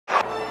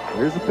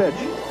Here's the pitch.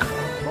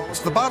 It's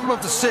the bottom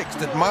of the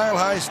sixth at Mile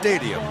High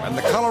Stadium, and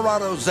the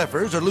Colorado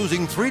Zephyrs are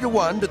losing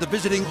 3-1 to the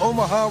visiting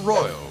Omaha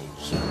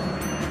Royals.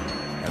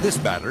 And this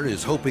batter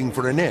is hoping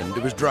for an end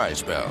to his dry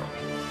spell.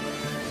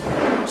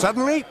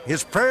 Suddenly,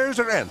 his prayers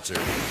are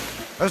answered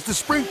as the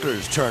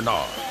sprinklers turn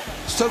on,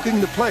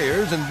 soaking the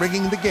players and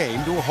bringing the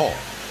game to a halt.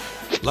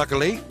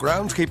 Luckily,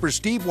 groundskeeper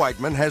Steve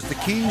Whiteman has the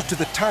keys to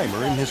the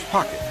timer in his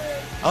pocket.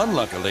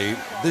 Unluckily,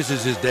 this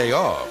is his day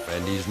off,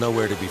 and he's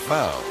nowhere to be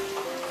found.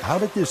 How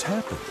did this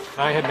happen?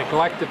 I had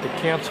neglected to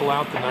cancel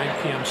out the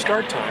 9 p.m.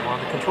 start time on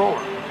the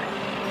controller.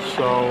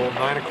 So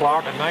 9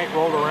 o'clock at night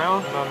rolled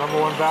around, and the number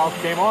 1 valve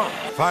came on.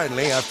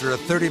 Finally, after a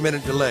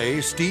 30-minute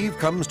delay, Steve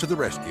comes to the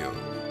rescue.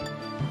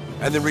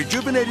 And the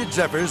rejuvenated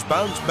Zephyrs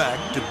bounce back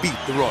to beat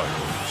the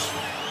Royals.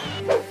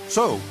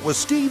 So, was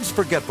Steve's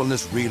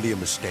forgetfulness really a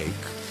mistake?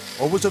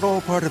 Or was it all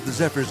part of the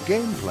Zephyrs'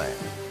 game plan?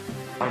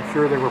 I'm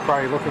sure they were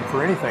probably looking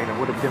for anything that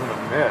would have given them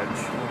an edge.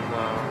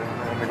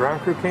 And the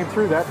ground crew came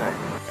through that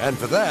night. And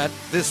for that,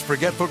 this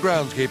forgetful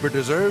groundskeeper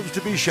deserves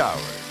to be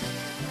showered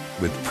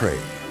with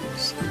praise.